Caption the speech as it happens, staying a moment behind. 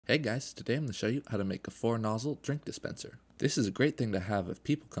Hey guys, today I'm going to show you how to make a 4-nozzle drink dispenser. This is a great thing to have if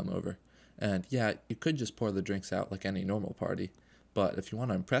people come over, and yeah, you could just pour the drinks out like any normal party, but if you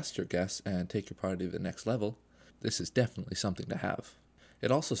want to impress your guests and take your party to the next level, this is definitely something to have. It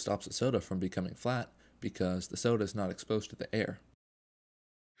also stops the soda from becoming flat because the soda is not exposed to the air.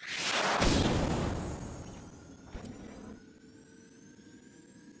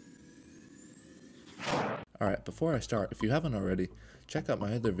 Alright, before I start, if you haven't already, check out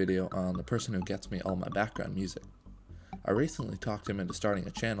my other video on the person who gets me all my background music. I recently talked him into starting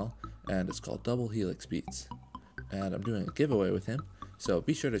a channel, and it's called Double Helix Beats. And I'm doing a giveaway with him, so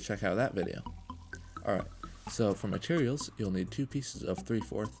be sure to check out that video. Alright, so for materials, you'll need 2 pieces of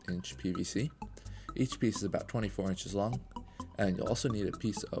 3/4 inch PVC. Each piece is about 24 inches long, and you'll also need a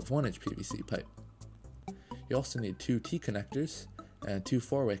piece of 1 inch PVC pipe. You also need 2 T-connectors, and 2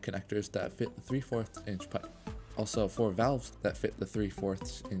 4-way connectors that fit the 3/4 inch pipe. Also 4 valves that fit the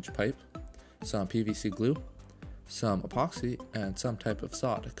 3/4 inch pipe, some PVC glue, some epoxy, and some type of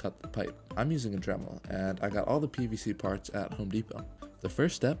saw to cut the pipe. I'm using a Dremel, and I got all the PVC parts at Home Depot. The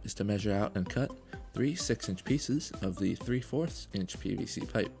first step is to measure out and cut 3 6-inch pieces of the 3/4 inch PVC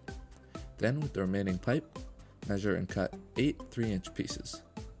pipe. Then with the remaining pipe, measure and cut 8 3-inch pieces.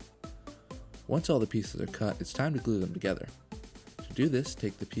 Once all the pieces are cut, it's time to glue them together. To do this,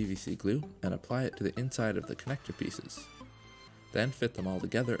 take the PVC glue and apply it to the inside of the connector pieces. Then fit them all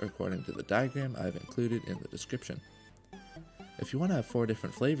together according to the diagram I've included in the description. If you want to have 4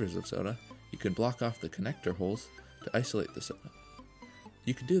 different flavors of soda, you can block off the connector holes to isolate the soda.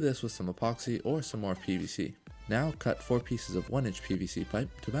 You can do this with some epoxy or some more PVC. Now cut 4 pieces of 1 inch PVC pipe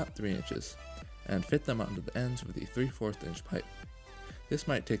to about 3 inches, and fit them onto the ends of the 3/4 inch pipe. This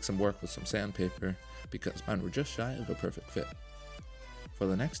might take some work with some sandpaper, because mine were just shy of a perfect fit. For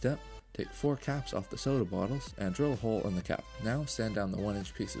the next step, take 4 caps off the soda bottles and drill a hole in the cap. Now sand down the 1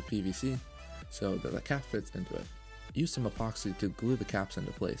 inch piece of PVC so that the cap fits into it. Use some epoxy to glue the caps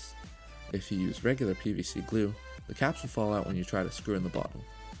into place. If you use regular PVC glue, the caps will fall out when you try to screw in the bottle.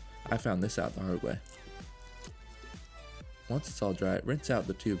 I found this out the hard way. Once it's all dry, rinse out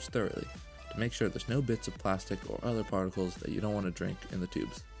the tubes thoroughly to make sure there's no bits of plastic or other particles that you don't want to drink in the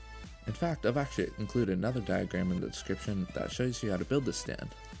tubes. In fact, I've actually included another diagram in the description that shows you how to build this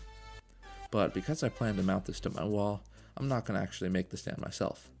stand. But because I plan to mount this to my wall, I'm not going to actually make the stand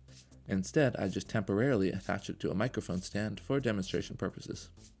myself. Instead, I just temporarily attach it to a microphone stand for demonstration purposes.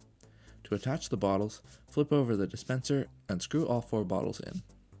 To attach the bottles, flip over the dispenser and screw all 4 bottles in.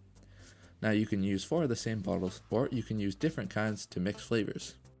 Now you can use 4 of the same bottles, or you can use different kinds to mix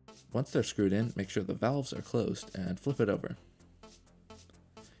flavors. Once they're screwed in, make sure the valves are closed and flip it over.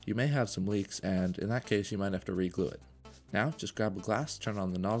 You may have some leaks, and in that case you might have to re-glue it. Now just grab a glass, turn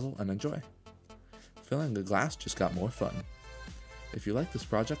on the nozzle, and enjoy. Filling the glass just got more fun. If you like this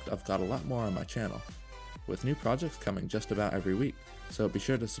project, I've got a lot more on my channel, with new projects coming just about every week, so be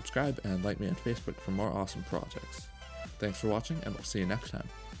sure to subscribe and like me on Facebook for more awesome projects. Thanks for watching, and we'll see you next time.